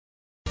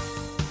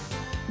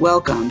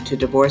Welcome to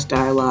Divorce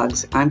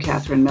Dialogues. I'm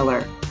Catherine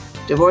Miller.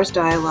 Divorce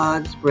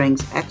Dialogues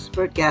brings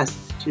expert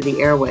guests to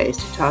the airways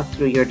to talk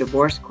through your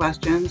divorce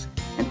questions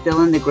and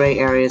fill in the gray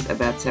areas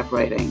about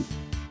separating.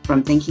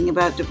 From thinking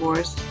about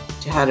divorce,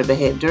 to how to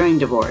behave during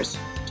divorce,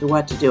 to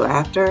what to do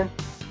after,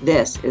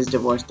 this is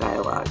Divorce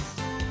Dialogues.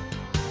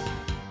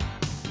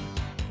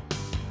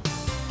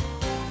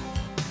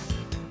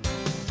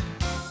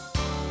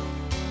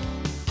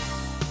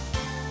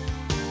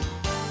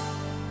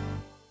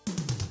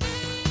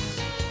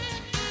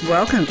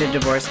 Welcome to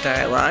Divorce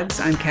Dialogues.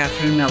 I'm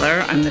Catherine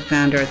Miller. I'm the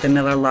founder at the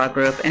Miller Law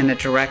Group and a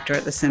director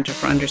at the Center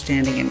for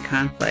Understanding and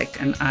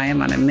Conflict, and I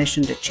am on a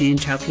mission to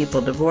change how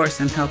people divorce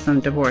and help them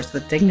divorce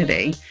with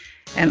dignity.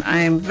 And I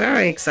am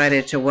very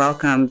excited to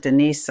welcome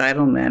Denise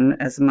Seidelman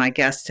as my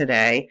guest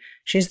today.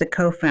 She's the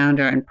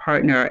co-founder and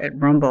partner at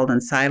Rumbold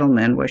and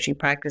Seidelman, where she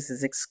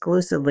practices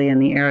exclusively in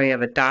the area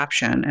of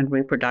adoption and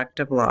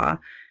reproductive law.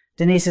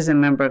 Denise is a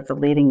member of the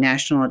leading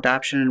national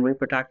adoption and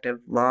reproductive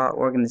law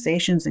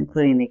organizations,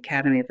 including the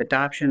Academy of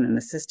Adoption and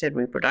Assisted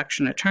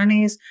Reproduction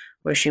Attorneys,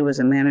 where she was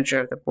a manager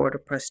of the Board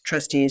of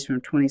Trustees from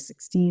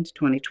 2016 to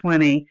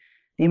 2020,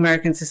 the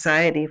American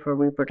Society for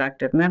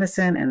Reproductive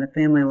Medicine, and the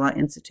Family Law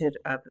Institute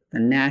of the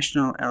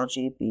National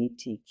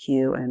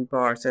LGBTQ and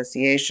Bar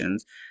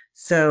Associations.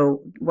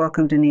 So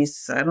welcome, Denise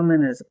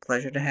Seidelman. It is a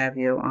pleasure to have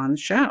you on the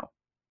show.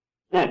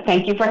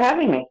 Thank you for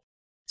having me.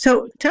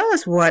 So tell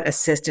us what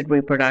assisted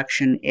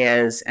reproduction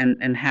is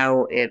and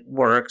how it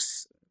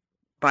works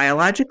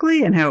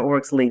biologically and how it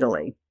works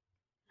legally.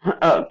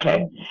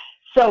 Okay.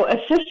 So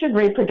assisted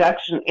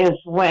reproduction is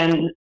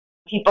when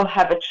people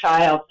have a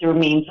child through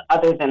means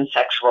other than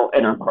sexual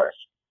intercourse.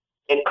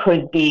 It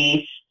could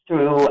be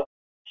through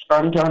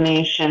sperm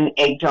donation,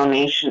 egg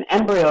donation,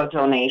 embryo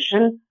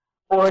donation,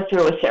 or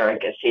through a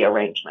surrogacy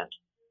arrangement.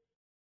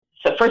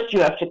 So first you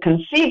have to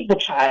conceive the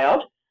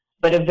child.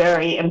 But a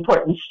very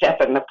important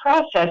step in the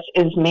process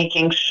is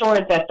making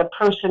sure that the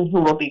person who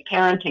will be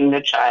parenting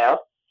the child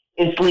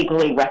is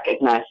legally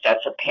recognized as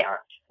a parent.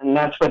 And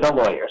that's where the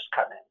lawyers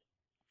come in.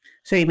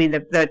 So you mean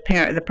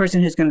the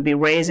person who's going to be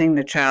raising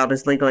the child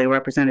is legally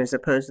represented as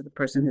opposed to the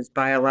person who's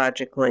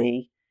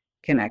biologically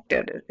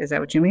connected. Is that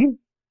what you mean?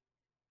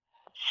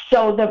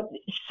 So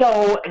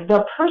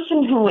the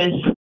person who is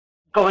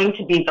going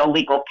to be the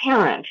legal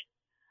parent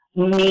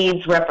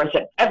needs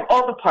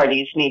all the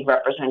parties need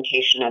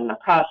representation in the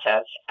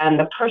process, and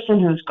the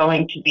person who's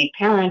going to be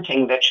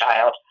parenting the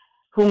child,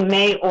 who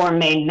may or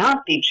may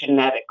not be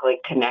genetically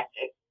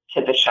connected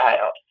to the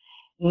child,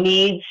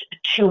 needs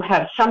to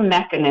have some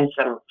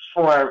mechanism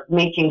for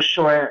making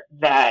sure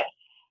that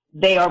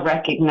they are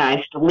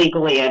recognized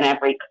legally in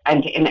every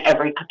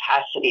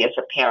capacity as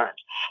a parent.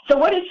 So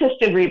what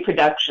assisted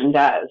reproduction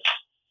does,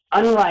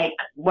 unlike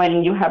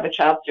when you have a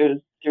child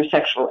through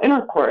sexual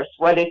intercourse,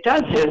 what it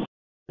does is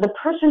the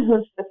person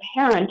who's the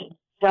parent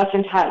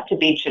doesn't have to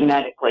be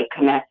genetically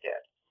connected.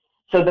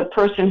 So the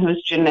person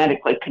who's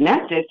genetically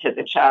connected to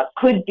the child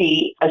could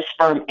be a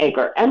sperm, egg,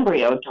 or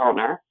embryo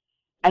donor,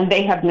 and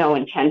they have no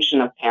intention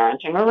of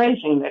parenting or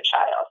raising the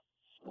child.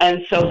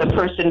 And so the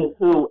person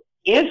who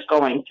is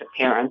going to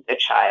parent the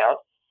child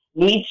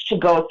needs to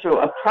go through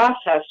a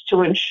process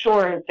to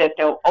ensure that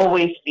they'll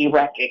always be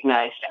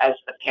recognized as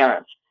the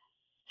parents.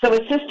 So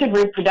assisted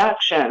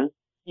reproduction,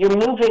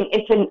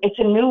 it's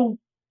a new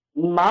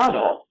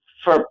model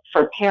for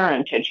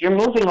parentage. You're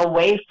moving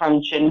away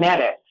from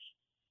genetics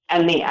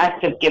and the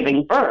act of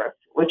giving birth,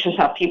 which is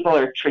how people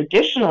are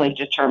traditionally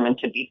determined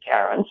to be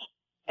parents,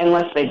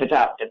 unless they've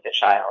adopted the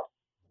child.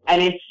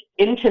 And it's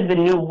into the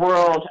new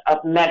world of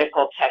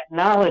medical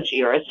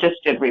technology or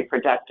assisted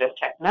reproductive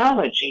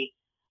technology,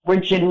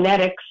 where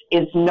genetics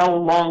is no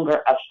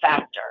longer a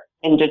factor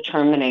in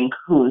determining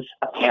who's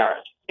a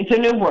parent. It's a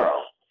new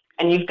world,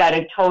 and you've got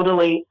to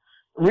totally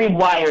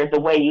rewire the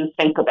way you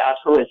think about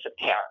who is a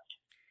parent.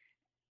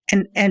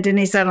 And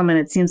Denise Seidelman,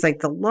 it seems like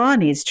the law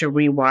needs to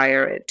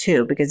rewire it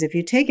too, because if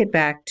you take it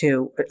back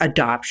to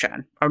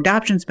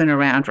adoption's been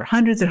around for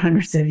hundreds and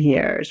hundreds of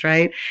years,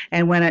 right?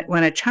 And when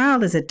a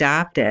child is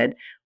adopted,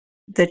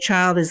 the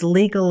child is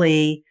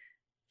legally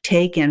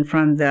taken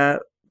from the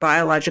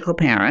biological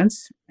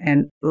parents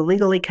and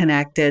legally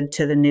connected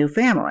to the new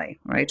family,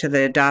 right? To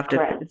the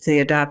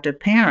adoptive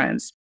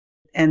parents.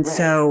 And right.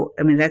 So,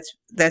 I mean,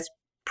 that's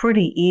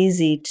pretty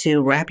easy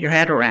to wrap your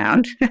head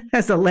around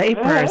as a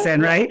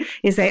layperson, right?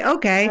 You say,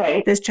 okay,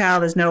 right. This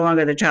child is no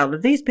longer the child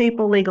of these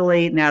people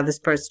legally. Now this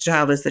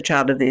child is the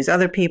child of these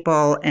other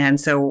people.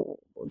 And so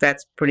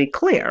that's pretty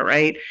clear,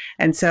 right?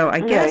 And so I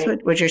guess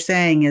what you're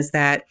saying is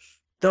that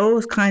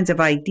those kinds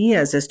of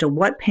ideas as to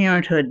what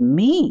parenthood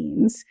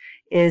means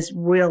is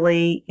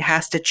really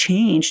has to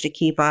change to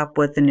keep up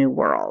with the new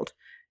world.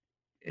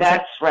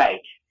 That's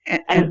right.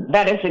 And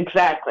that is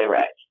exactly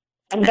right.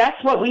 And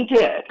that's what we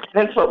did.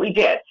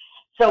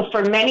 So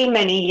for many,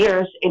 many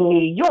years in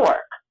New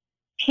York,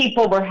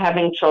 people were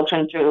having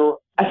children through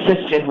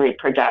assisted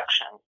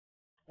reproduction,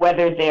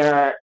 whether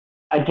they're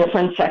a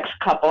different sex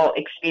couple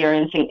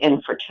experiencing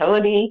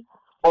infertility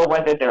or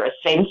whether they're a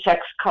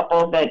same-sex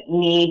couple that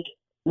need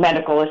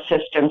medical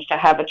assistance to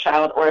have a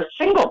child, or a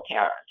single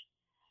parent.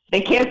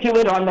 They can't do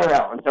it on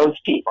their own, those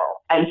people.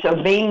 And so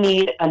they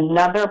need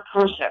another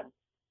person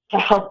to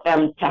help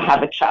them to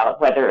have a child,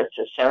 whether it's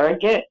a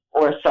surrogate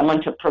or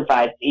someone to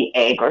provide the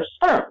egg or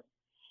sperm.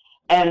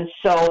 And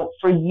so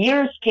for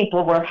years,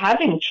 people were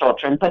having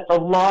children, but the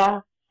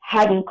law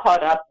hadn't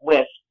caught up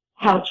with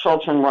how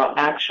children were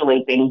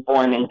actually being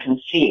born and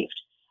conceived.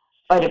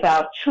 But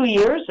about 2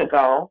 years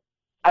ago,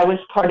 I was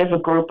part of a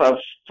group of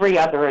 3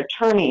 other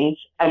attorneys,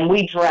 and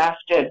we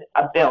drafted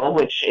a bill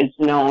which is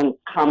known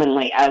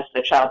commonly as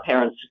the Child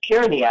Parent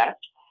Security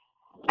Act.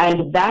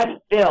 And that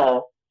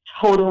bill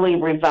totally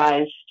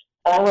revised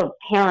all of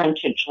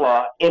parentage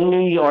law in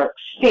New York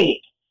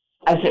State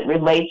as it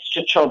relates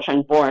to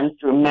children born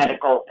through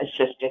medical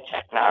assisted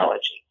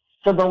technology.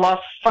 So the law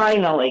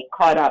finally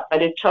caught up,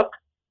 but it took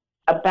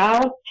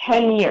about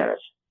 10 years.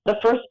 The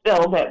first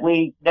bill that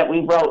we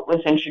wrote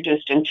was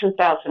introduced in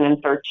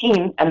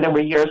 2013, and there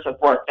were years of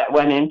work that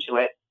went into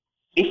it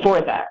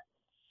before that.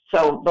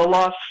 So the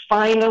law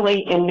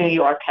finally in New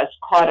York has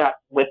caught up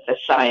with the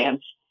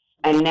science,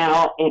 and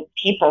now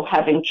people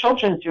having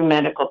children through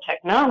medical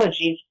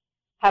technologies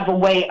have a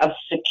way of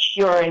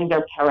securing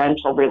their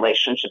parental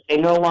relationship. They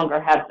no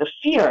longer have the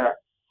fear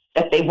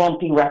that they won't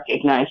be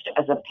recognized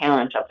as a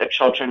parent of the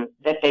children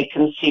that they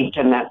conceived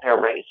and that they're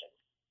raising.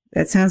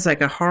 That sounds like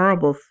a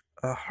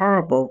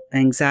horrible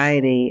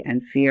anxiety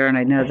and fear. And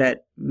I know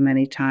that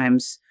many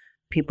times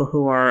people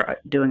who are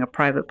doing a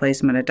private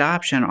placement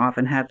adoption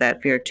often have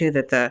that fear too,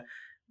 that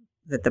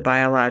the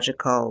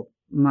biological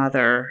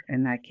mother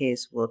in that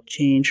case will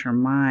change her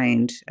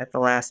mind at the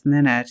last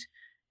minute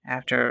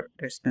after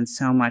there's been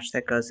so much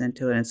that goes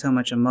into it and so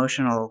much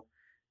emotional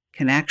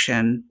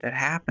connection that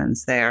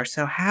happens there.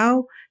 So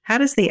how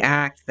does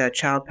the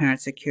Child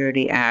Parent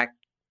Security Act,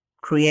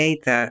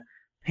 create the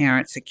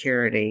parent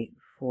security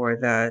for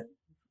the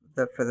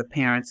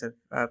parents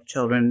of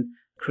children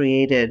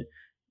created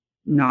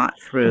not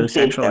through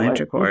sexual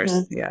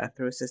intercourse,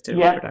 through assisted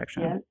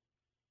reproduction? Yeah.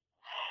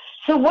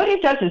 So what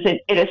it does is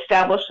it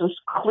establishes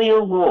clear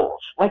rules,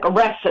 like a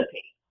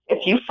recipe.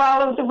 If you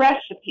follow the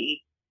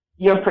recipe,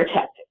 you're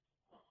protected.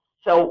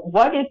 So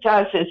what it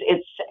does is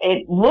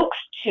it looks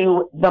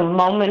to the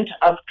moment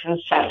of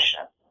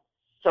conception.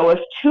 So if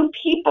 2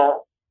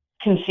 people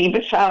conceive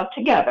a child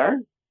together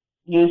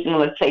using,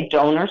 let's say,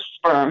 donor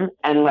sperm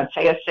and, let's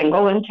say, a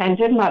single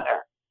intended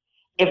mother,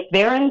 if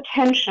their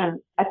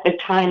intention at the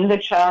time the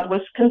child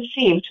was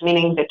conceived,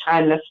 meaning the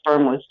time the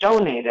sperm was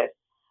donated,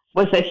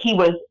 was that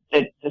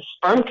the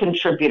sperm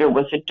contributor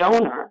was a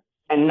donor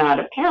and not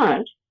a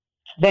parent,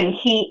 then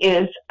he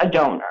is a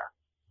donor.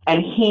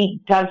 And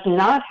he does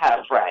not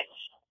have rights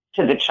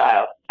to the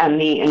child, and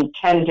the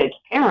intended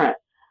parent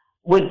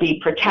would be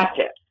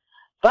protected.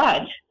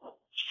 But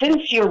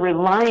since you're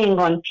relying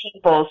on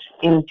people's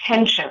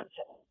intentions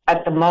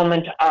at the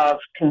moment of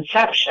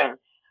conception,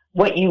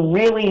 what you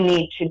really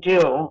need to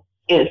do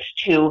is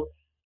to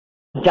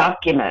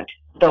document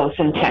those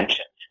intentions.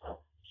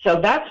 So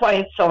that's why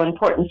it's so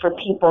important for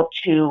people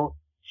to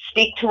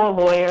speak to a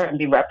lawyer and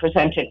be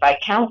represented by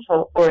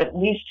counsel, or at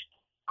least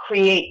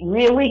create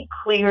really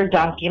clear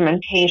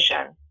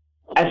documentation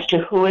as to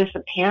who is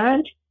the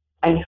parent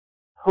and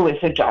who is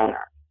a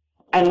donor.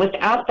 And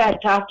without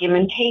that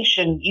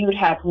documentation, you'd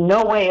have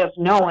no way of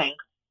knowing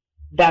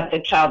that the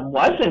child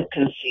wasn't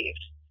conceived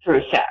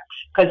through sex.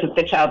 Because if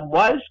the child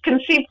was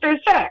conceived through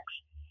sex,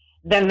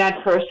 then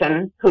that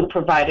person who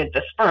provided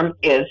the sperm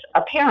is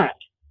a parent.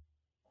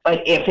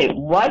 But if it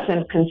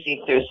wasn't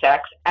conceived through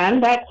sex,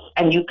 and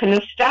you can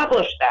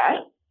establish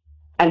that,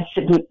 and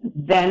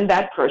then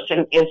that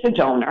person is a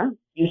donor,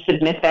 you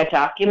submit that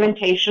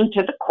documentation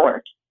to the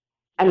court,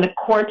 and the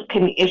court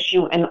can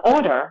issue an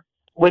order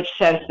which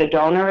says the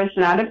donor is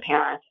not a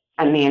parent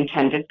and the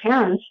intended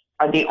parents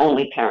are the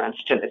only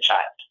parents to the child.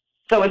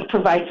 So it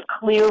provides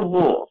clear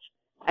rules,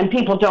 and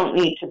people don't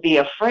need to be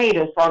afraid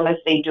as long as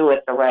they do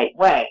it the right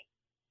way.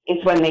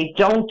 It's when they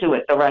don't do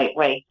it the right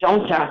way,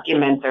 don't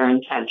document their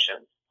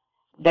intentions,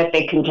 that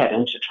they can get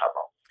into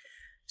trouble.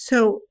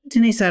 So,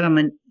 Denise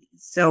Seidelman,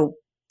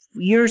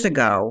 years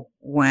ago,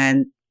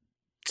 when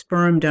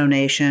sperm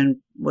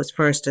donation was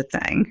first a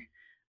thing,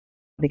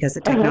 because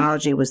the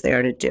technology was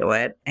there to do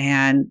it,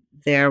 and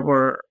there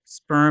were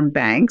sperm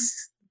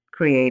banks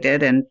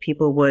created, and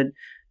people would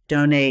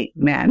donate,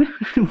 men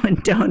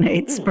would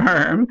donate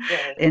sperm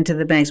into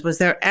the banks. Was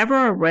there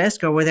ever a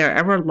risk, or were there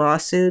ever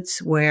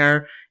lawsuits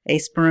where a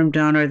sperm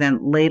donor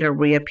then later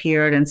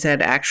reappeared and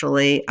said,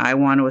 actually, I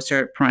want to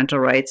assert parental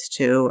rights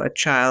to a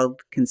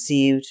child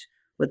conceived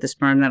with the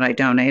sperm that I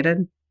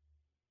donated?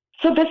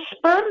 So the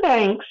sperm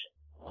banks,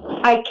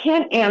 I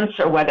can't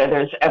answer whether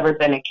there's ever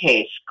been a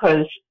case,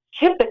 because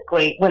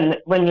typically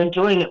when you're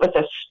doing it with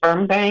a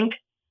sperm bank,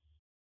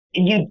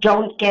 you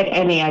don't get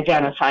any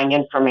identifying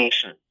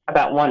information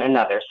about one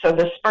another. So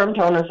the sperm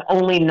donor is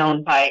only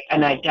known by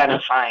an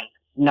identifying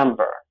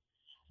number.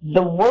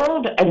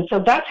 And so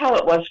that's how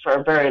it was for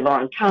a very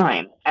long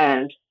time.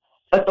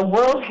 But the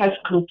world has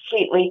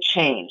completely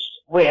changed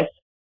with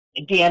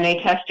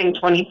DNA testing,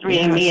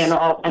 23andMe, and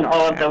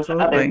all of those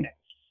other things.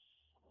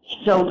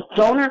 So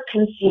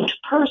donor-conceived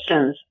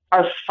persons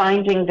are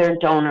finding their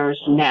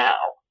donors now.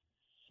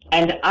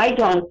 And I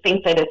don't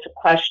think that it's a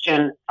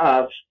question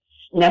of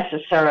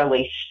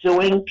necessarily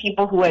suing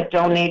people who had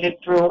donated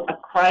through a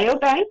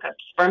cryobank, a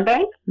sperm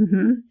bank,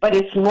 but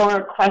it's more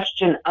a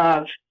question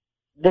of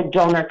the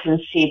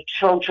donor-conceived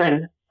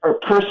children, or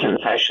persons,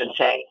 I should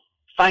say,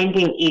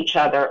 finding each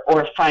other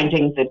or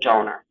finding the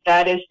donor.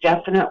 That is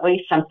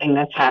definitely something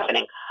that's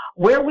happening.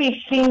 Where we've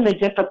seen the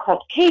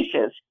difficult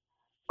cases,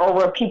 or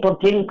where people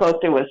didn't go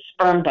through a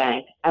sperm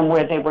bank and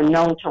where they were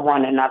known to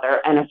one another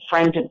and a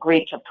friend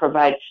agreed to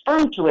provide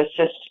sperm to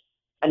assist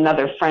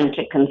another friend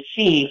to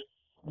conceive,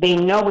 they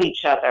know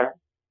each other.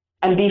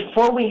 And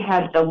before we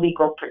had the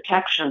legal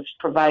protections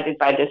provided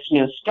by this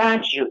new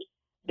statute,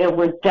 there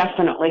were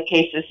definitely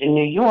cases in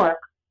New York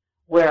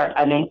where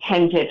an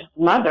intended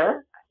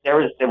mother, there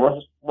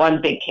was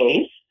one big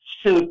case,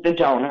 sued the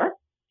donor,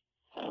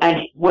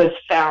 and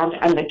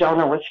the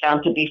donor was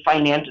found to be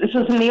financially, this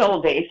was in the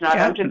old days, not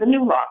under the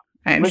new law,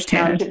 was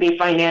found to be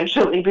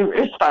financially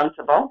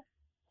responsible.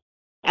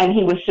 And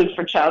he was sued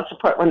for child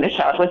support when the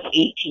child was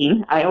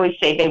 18. I always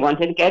say they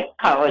wanted to get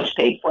college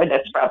paid for.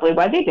 That's probably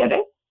why they did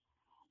it.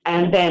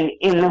 And then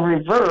in the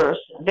reverse,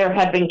 there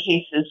have been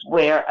cases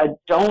where a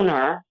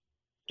donor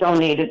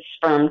donated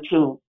sperm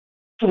to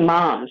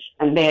moms,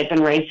 and they had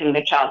been raising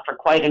the child for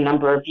quite a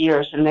number of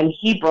years. And then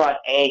he brought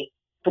a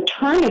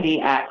paternity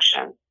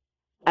action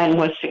and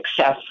was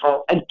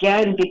successful,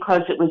 again,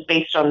 because it was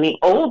based on the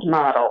old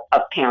model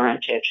of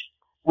parentage,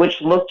 which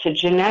looked to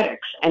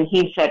genetics. And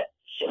he said,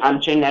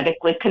 I'm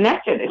genetically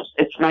connected.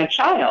 It's my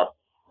child.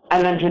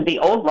 And under the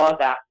old law,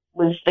 that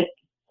was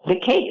the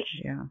case.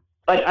 Yeah.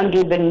 But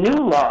under the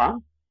new law,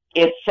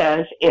 it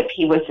says if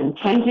he was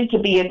intended to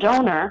be a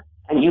donor,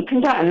 and you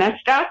can, and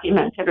that's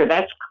documented, or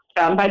that's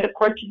found by the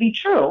court to be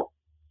true,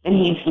 then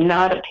he's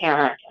not a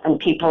parent, and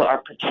people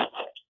are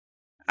protected.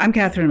 I'm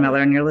Catherine Miller,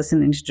 and you're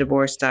listening to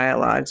Divorce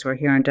Dialogues. We're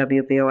here on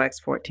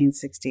WBOX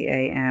 1460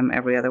 AM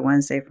every other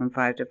Wednesday from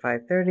 5 to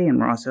 5:30, and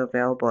we're also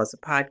available as a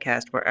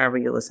podcast wherever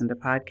you listen to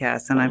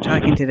podcasts. And I'm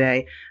talking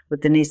today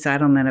with Denise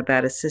Seidelman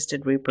about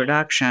assisted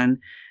reproduction.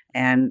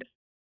 And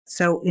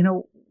so,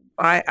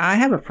 I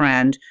have a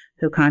friend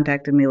who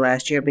contacted me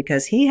last year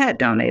because he had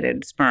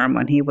donated sperm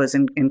when he was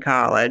in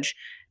college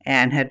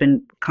and had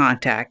been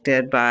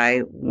contacted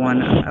by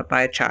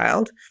a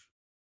child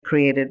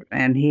created,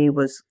 and he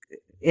was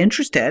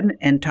interested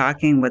in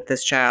talking with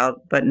this child,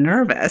 but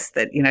nervous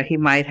that, he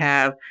might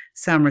have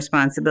some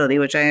responsibility,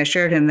 which I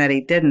assured him that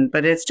he didn't.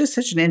 But it's just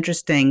such an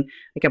interesting,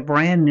 like a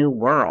brand new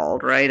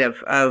world, right,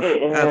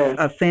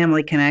 of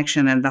family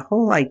connection. And the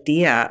whole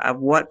idea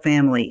of what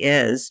family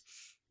is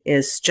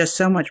just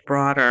so much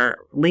broader,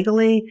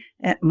 legally,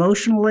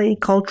 emotionally,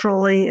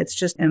 culturally. It's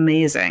just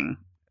amazing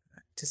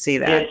to see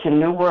that. It's a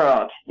new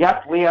world.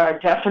 Yep, we are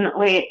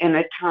definitely in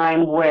a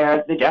time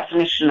where the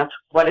definition of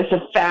what is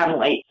a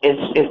family is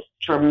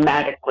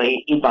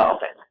dramatically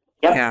evolving.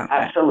 Yep, yeah,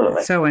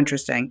 absolutely. So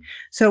interesting.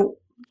 So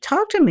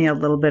talk to me a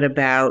little bit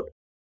about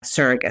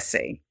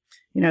surrogacy.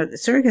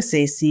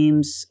 Surrogacy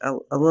seems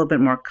a little bit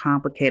more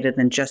complicated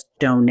than just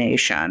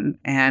donation.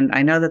 And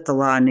I know that the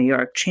law in New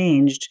York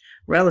changed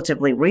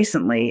relatively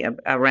recently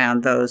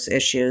around those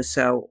issues.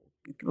 So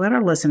let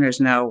our listeners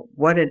know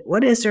what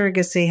is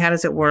surrogacy, how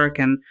does it work,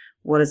 and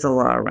what is the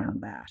law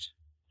around that?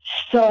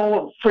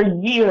 So for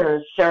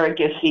years,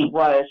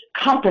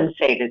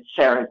 compensated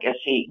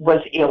surrogacy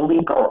was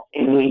illegal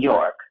in New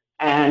York.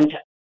 And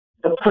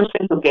the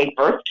person who gave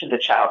birth to the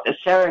child, the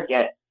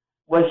surrogate,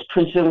 was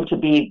presumed to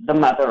be the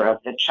mother of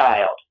the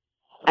child.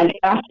 And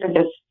after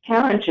this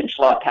parentage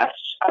law passed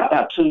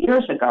about 2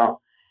 years ago,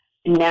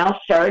 now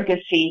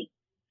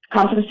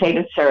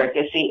compensated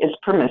surrogacy is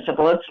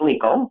permissible, it's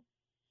legal.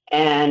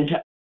 And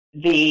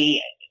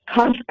the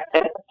contract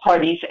that the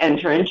parties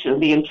enter into,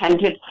 the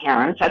intended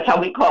parents, that's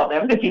how we call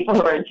them, the people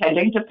who are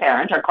intending to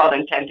parent are called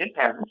intended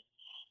parents,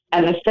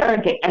 and the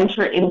surrogate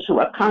enter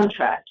into a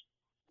contract,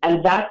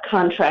 and that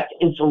contract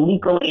is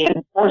legally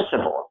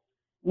enforceable,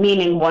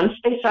 meaning once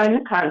they sign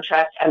the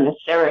contract and the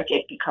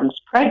surrogate becomes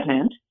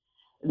pregnant,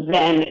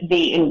 then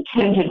the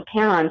intended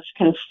parents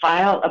can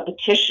file a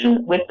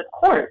petition with the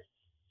court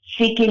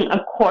seeking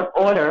a court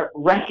order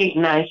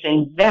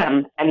recognizing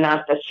them and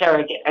not the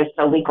surrogate as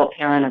the legal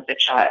parent of the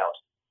child.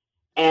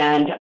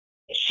 And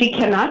she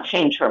cannot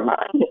change her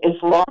mind as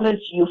long as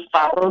you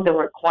follow the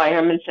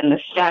requirements in the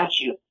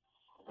statute.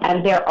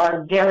 And there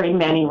are very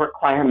many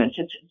requirements.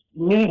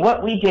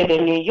 What we did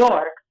in New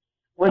York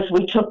was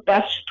we took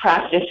best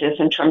practices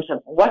in terms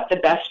of what the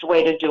best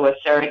way to do a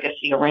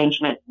surrogacy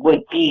arrangement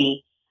would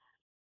be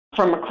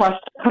from across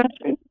the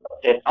country,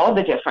 all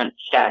the different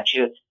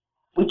statutes.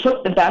 We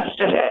took the best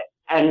of it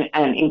and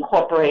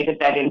incorporated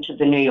that into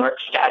the New York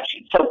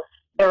statute. So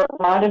there are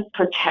a lot of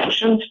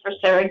protections for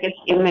surrogates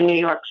in the New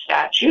York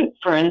statute.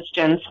 For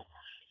instance,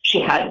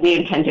 the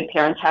intended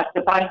parents have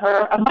to buy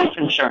her a life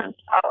insurance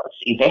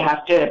policy. They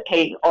have to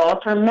pay all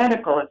of her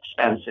medical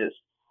expenses.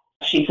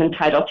 She's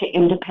entitled to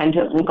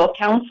independent legal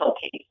counsel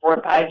paid for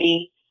by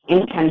the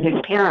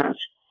intended parents.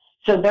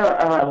 So there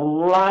are a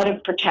lot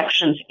of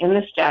protections in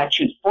the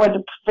statute for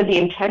the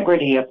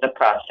integrity of the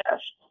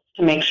process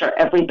to make sure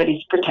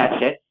everybody's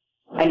protected.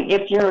 And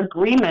if your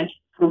agreement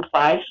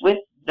complies with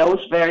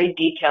those very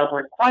detailed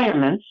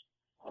requirements,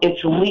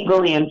 it's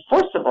legally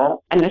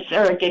enforceable, and the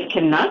surrogate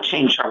cannot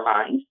change her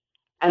mind,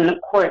 and the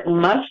court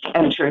must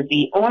enter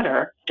the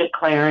order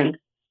declaring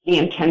the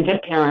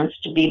intended parents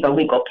to be the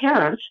legal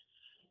parents.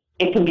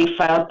 It can be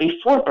filed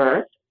before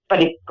birth,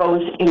 but it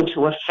goes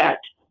into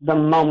effect the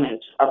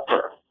moment of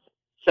birth,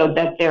 so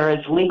that there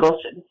is legal,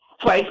 that's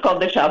why it's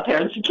called the Child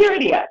Parent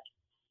Security Act.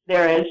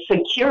 There is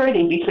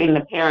security between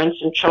the parents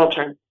and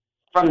children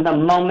from the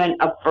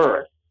moment of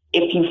birth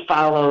if you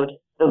followed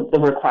the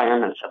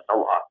requirements of the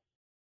law.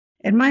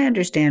 And my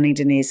understanding,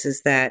 Denise,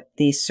 is that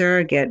the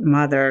surrogate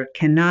mother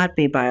cannot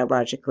be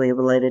biologically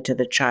related to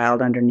the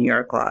child under New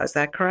York law. Is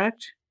that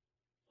correct?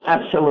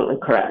 Absolutely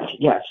correct,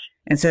 yes.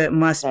 And so it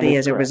must be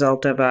as a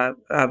result of a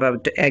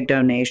egg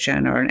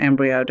donation or an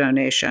embryo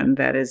donation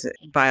that is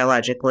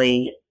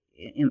biologically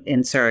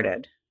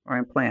inserted or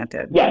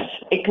implanted. Yes,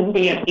 it can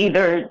be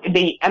either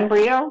the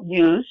embryo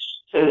used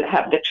to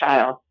have the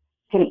child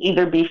can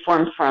either be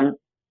formed from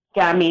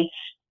gametes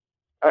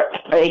or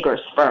egg or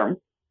sperm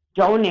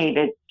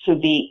donated to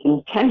the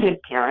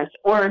intended parents,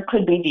 or it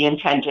could be the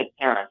intended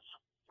parents'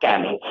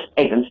 gametes,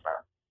 egg and sperm.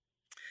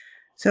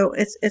 So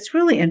it's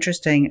really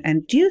interesting.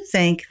 And do you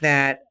think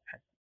that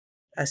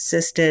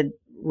assisted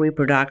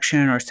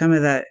reproduction or some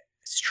of the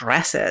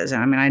stresses,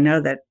 I mean, I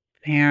know that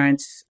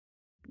parents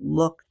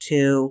look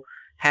to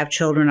have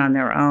children on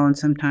their own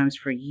sometimes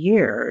for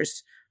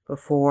years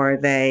before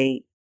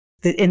they,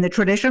 in the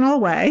traditional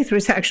way,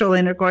 through sexual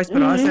intercourse,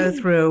 but also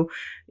through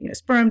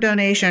sperm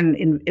donation,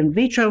 in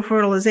vitro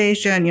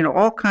fertilization,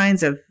 all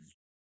kinds of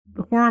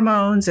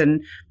hormones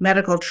and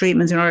medical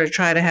treatments in order to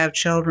try to have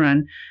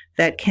children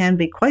that can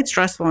be quite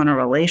stressful in a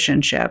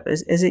relationship.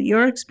 Is it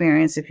your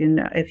experience,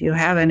 if you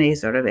have any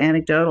sort of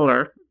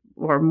anecdotal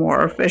or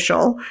more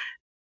official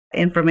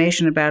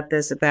information about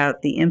this,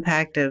 about the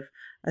impact of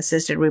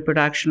assisted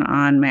reproduction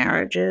on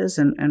marriages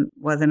and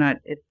whether or not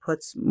it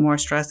puts more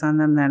stress on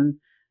them than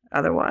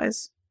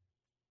otherwise?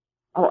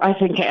 Oh, I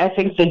think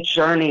the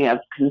journey of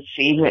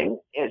conceiving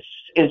is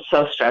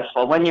so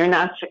stressful. When you're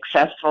not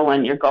successful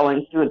and you're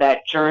going through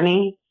that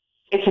journey,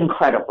 it's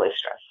incredibly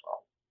stressful.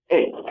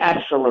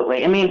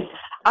 Absolutely. I mean,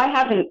 I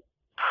haven't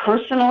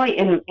personally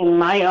in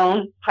my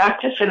own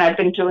practice, and I've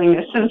been doing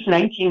this since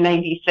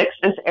 1996,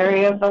 this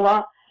area of the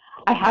law,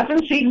 I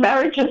haven't seen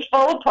marriages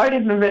fall apart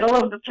in the middle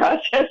of the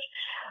process,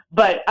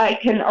 but I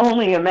can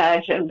only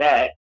imagine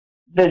that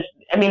the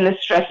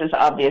stress is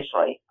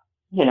obviously,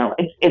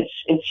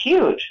 it's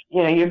huge.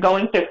 You're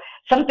going through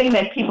something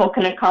that people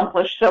can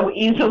accomplish so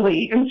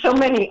easily in so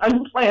many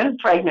unplanned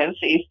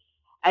pregnancies,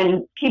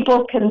 and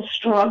people can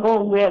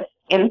struggle with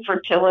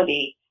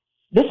infertility.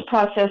 This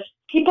process,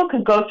 people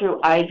could go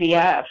through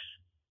IVF,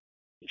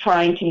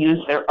 trying to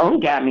use their own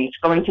gametes,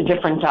 going to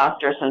different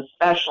doctors and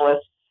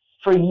specialists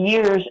for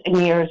years and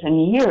years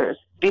and years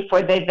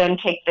before they then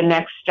take the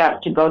next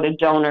step to go to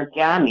donor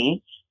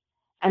gametes.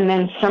 And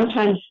then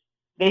sometimes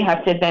they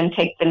have to then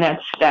take the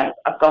next step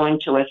of going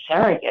to a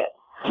surrogate.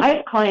 I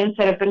have clients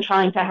that have been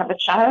trying to have a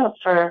child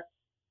for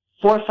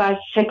 4, 5,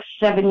 6,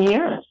 7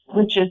 years,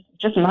 which is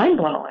just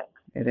mind-blowing.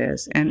 It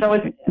is. And so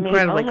it's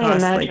incredibly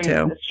costly,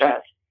 too. The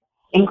stress.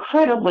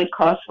 Incredibly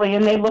costly,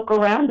 and they look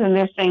around and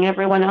they're saying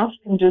everyone else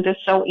can do this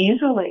so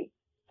easily.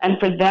 And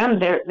for them,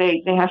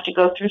 they have to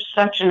go through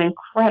such an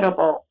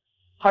incredible,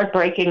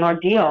 heartbreaking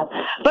ordeal.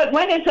 But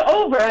when it's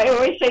over, I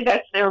always say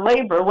that's their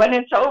labor. When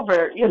it's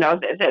over,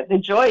 the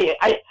joy,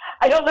 I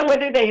don't know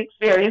whether they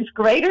experience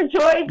greater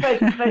joy,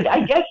 but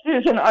I guess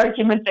there's an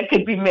argument that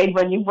could be made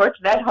when you've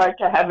worked that hard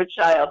to have a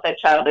child. That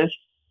child is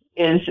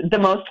the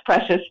most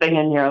precious thing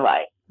in your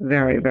life.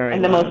 Very, very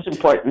and the loved. most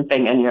important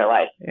thing in your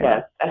life.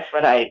 Yeah. That's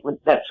what I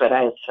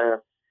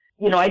observe.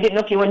 I didn't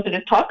know if you wanted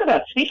to talk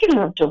about, speaking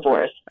of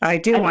divorce. I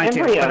do want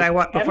to,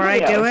 but before I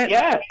do it,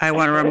 I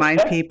want to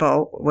remind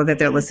people that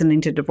they're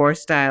listening to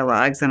Divorce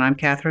Dialogues, and I'm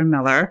Catherine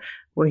Miller.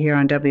 We're here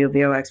on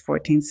WVOX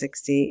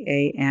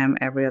 1460 AM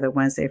every other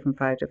Wednesday from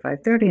 5 to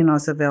 5:30, and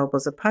also available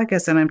as a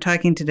podcast. And I'm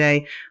talking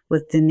today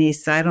with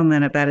Denise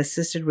Seidelman about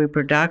assisted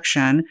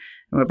reproduction.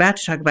 We're about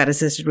to talk about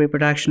assisted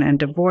reproduction and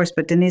divorce.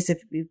 But Denise,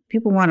 if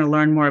people want to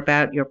learn more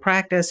about your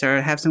practice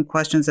or have some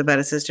questions about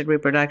assisted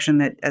reproduction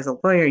that as a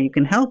lawyer you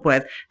can help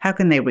with, how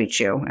can they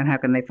reach you and how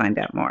can they find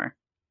out more?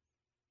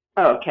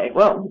 Okay.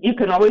 Well, you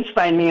can always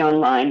find me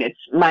online. It's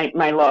my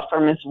law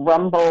firm is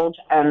Rumbold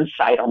and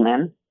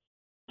Seidelman.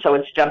 So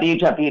it's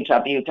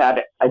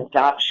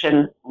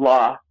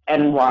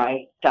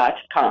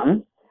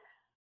www.adoptionlawny.com.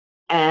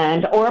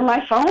 Or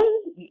my phone,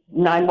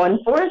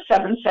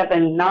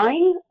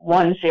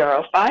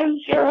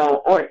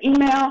 914-779-1050, or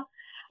email.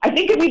 I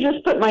think if you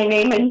just put my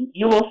name in,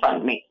 you will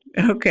find me.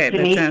 Okay,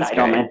 Denise that sounds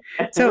Seidelman.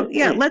 great. So,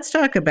 let's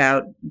talk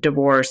about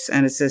divorce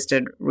and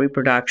assisted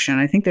reproduction.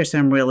 I think there's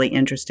some really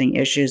interesting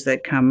issues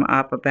that come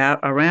up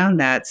around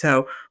that.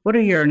 So what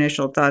are your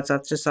initial thoughts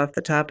off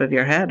the top of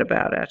your head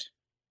about it?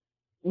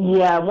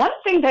 Yeah, one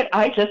thing that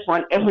I just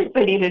want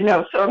everybody to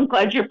know, so I'm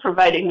glad you're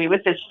providing me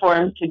with this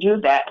forum to do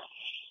that,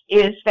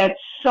 is that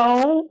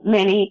so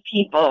many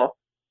people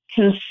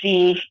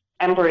conceive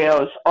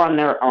embryos on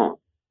their own.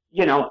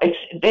 You know,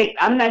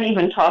 I'm not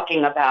even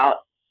talking about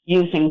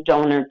using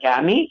donor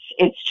gametes.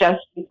 It's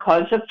just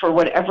because of, for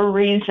whatever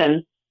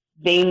reason,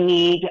 they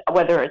need,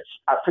 whether it's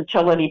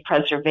fertility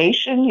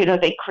preservation, you know,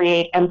 they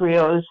create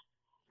embryos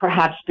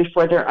perhaps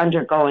before they're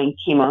undergoing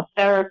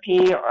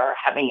chemotherapy or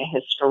having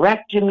a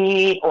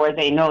hysterectomy, or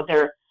they know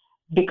they're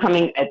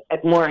becoming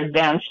at more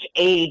advanced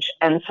age,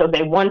 and so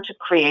they want to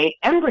create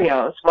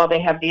embryos while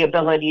they have the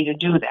ability to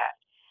do that.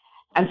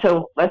 And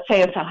so let's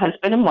say it's a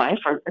husband and wife,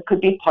 or it could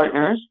be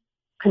partners,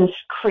 can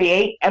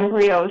create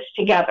embryos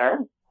together.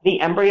 The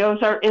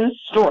embryos are in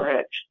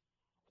storage,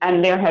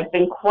 and there have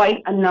been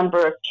quite a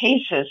number of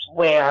cases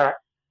where,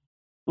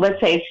 let's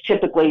say it's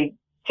typically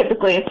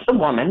it's the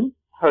woman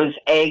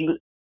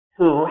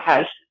who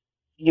has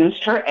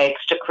used her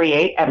eggs to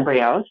create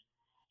embryos,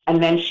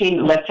 and then she,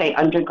 let's say,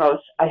 undergoes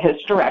a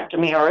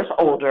hysterectomy or is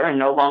older and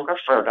no longer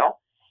fertile,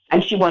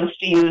 and she wants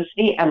to use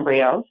the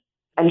embryos,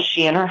 and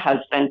she and her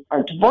husband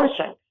are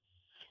divorcing,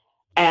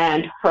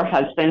 and her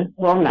husband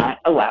will not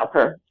allow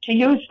her to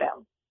use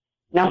them.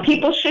 Now,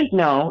 people should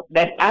know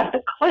that at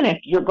the clinic,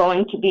 you're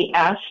going to be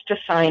asked to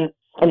sign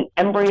an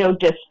embryo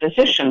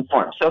disposition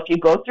form. So if you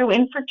go through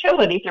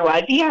infertility through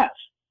IVF,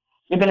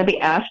 you're going to be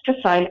asked to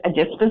sign a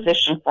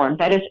disposition form.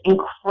 That is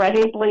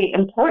incredibly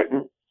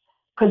important,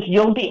 because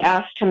you'll be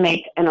asked to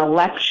make an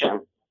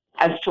election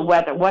as to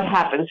what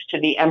happens to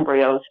the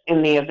embryos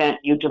in the event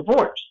you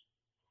divorce.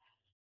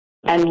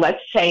 And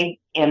let's say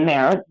in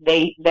there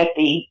they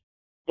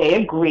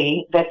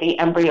agree that the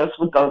embryos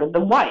would go to the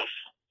wife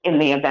in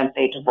the event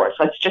they divorce.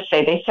 Let's just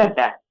say they said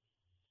that.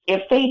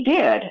 If they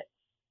did,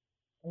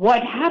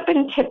 what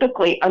happened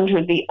typically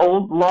under the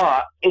old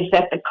law is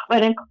that the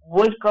clinic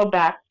would go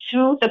back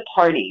to the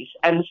parties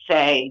and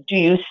say, do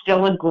you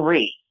still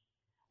agree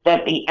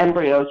that the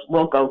embryos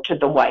will go to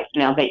the wife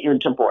now that you're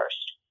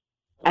divorced?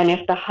 And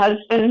if the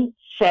husband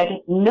said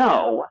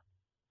no,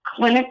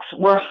 clinics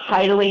were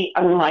highly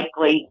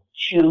unlikely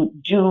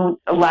to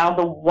allow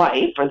the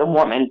wife or the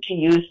woman to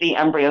use the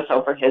embryos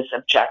over his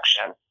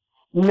objection,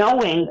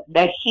 knowing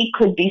that he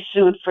could be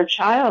sued for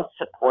child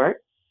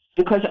support,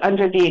 because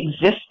under the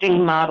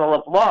existing model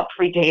of law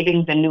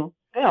predating the new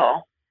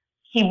bill,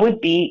 he would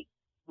be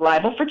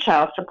liable for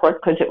child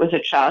support because it was a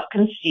child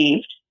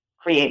conceived,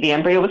 the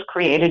embryo was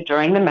created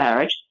during the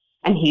marriage,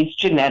 and he's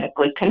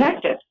genetically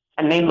connected.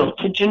 And they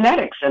looked to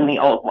genetics in the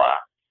old law.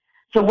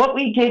 So what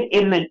we did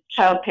in the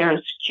Child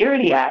Parent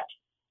Security Act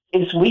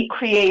is we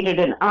created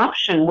an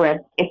option where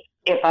if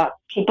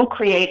people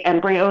create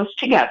embryos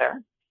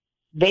together,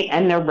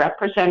 they're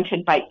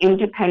represented by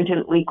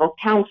independent legal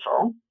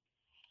counsel,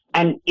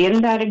 and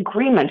in that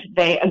agreement,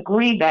 they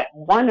agree that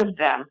one of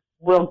them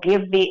will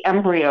give the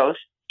embryos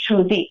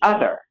to the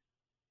other.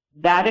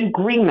 That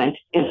agreement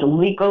is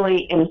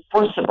legally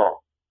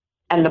enforceable,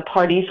 and the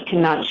parties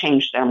cannot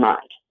change their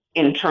mind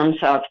in terms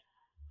of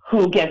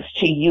who gets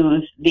to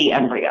use the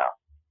embryo.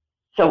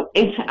 So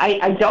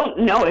I don't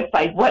know if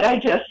what I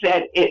just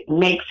said, it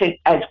makes it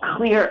as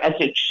clear as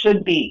it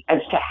should be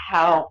as to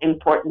how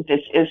important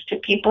this is to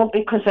people,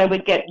 because I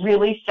would get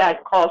really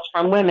sad calls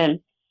from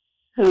women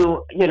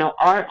who, you know,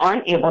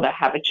 aren't able to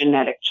have a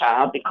genetic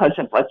child because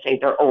of, let's say,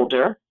 they're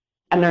older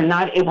and they're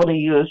not able to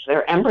use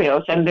their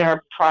embryos, and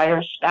their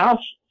prior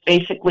spouse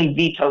basically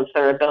vetoes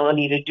their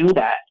ability to do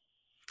that.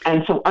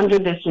 And so under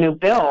this new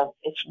bill,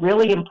 it's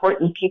really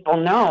important people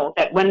know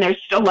that when they're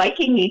still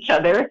liking each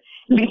other,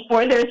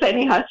 before there's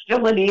any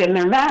hostility in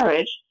their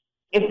marriage,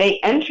 if they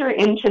enter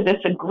into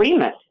this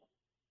agreement,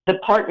 the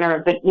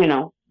partner, that, you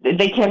know,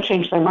 they can't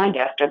change their mind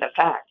after the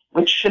fact,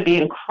 which should be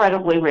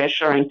incredibly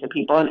reassuring to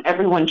people, and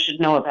everyone should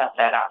know about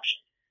that option.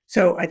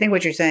 So I think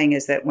what you're saying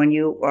is that when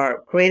you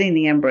are creating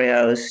the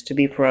embryos to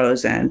be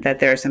frozen, that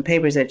there are some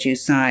papers that you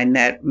sign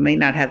that may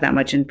not have that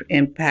much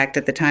impact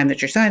at the time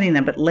that you're signing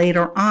them, but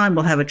later on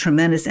will have a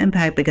tremendous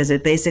impact, because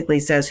it basically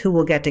says who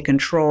will get to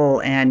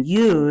control and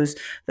use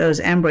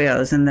those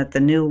embryos, and that the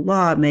new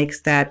law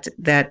makes that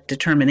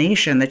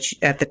determination that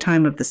at the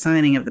time of the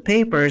signing of the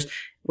papers,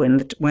 when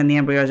the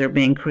embryos are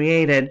being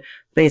created,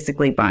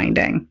 basically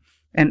binding.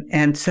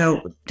 And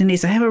so,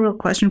 Denise, I have a real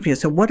question for you.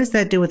 So what does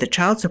that do with the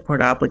child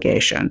support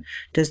obligation?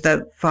 Does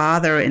the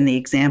father, in the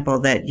example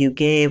that you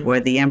gave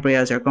where the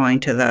embryos are going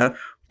to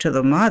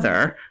the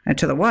mother and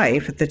to the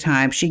wife at the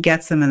time, she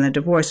gets them in the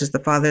divorce, is the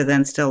father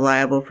then still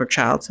liable for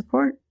child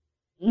support?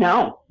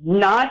 No,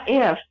 not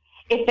if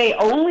they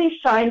only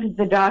signed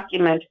the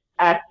document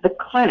at the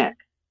clinic.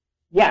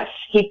 Yes,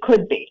 he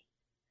could be.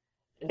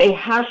 They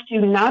have to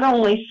not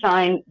only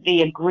sign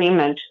the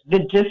agreement, the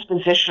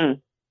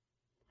disposition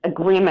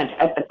agreement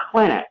at the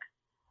clinic,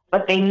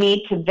 but they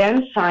need to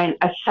then sign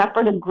a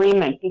separate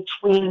agreement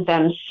between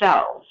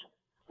themselves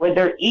where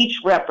they're each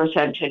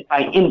represented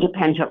by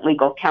independent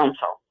legal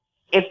counsel.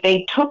 If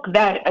they took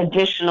that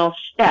additional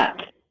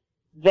step,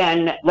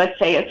 then let's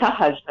say it's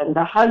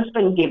the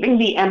husband giving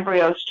the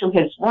embryos to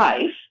his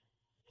wife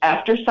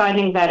after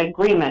signing that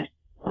agreement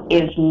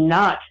is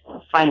not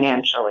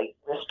financially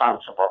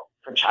responsible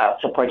for child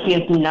support. He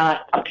is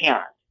not a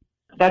parent.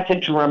 That's a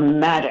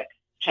dramatic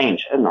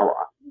change in the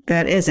law.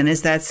 That is. And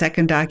is that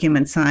second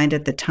document signed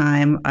at the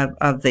time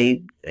of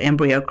the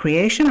embryo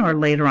creation or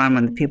later on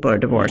when the people are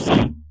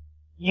divorcing?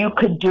 You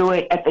could do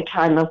it at the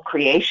time of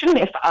creation.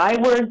 If I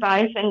were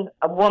advising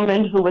a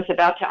woman who was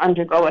about to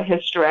undergo a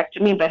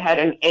hysterectomy but had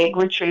an egg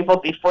retrieval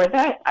before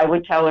that, I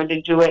would tell her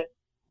to do it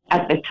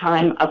at the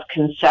time of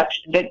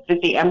conception, that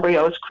the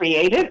embryo is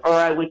created, or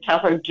I would tell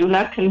her, do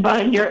not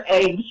combine your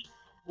eggs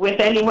with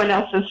anyone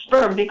else's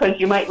sperm because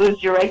you might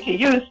lose your right to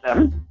use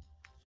them.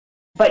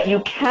 But you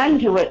can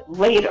do it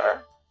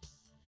later.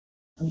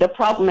 The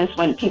problem is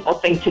when people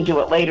think to do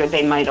it later,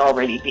 they might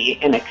already be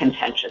in a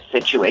contentious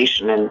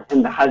situation,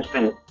 and the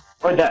husband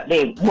or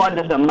one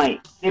of them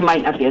might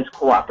not be as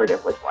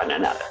cooperative with one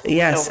another.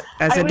 Yes, so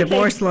as a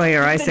divorce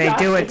lawyer, I say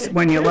do it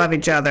when you love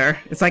each other.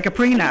 It's like a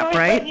prenup,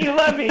 right? When you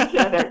love each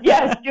other.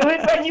 Yes, do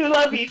it when you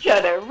love each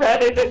other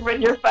rather than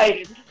when you're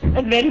fighting,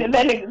 and then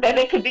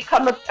it could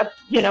become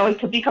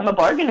a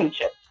bargaining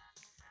chip.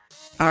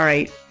 All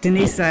right,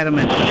 Denise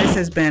Seidelman, this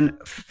has been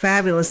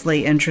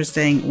fabulously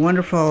interesting,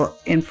 wonderful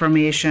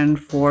information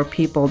for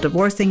people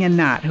divorcing and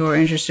not who are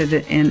interested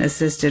in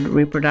assisted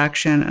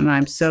reproduction, and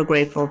I'm so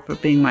grateful for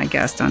being my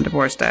guest on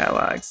Divorce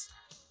Dialogues.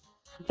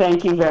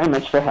 Thank you very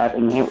much for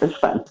having me. It was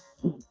fun.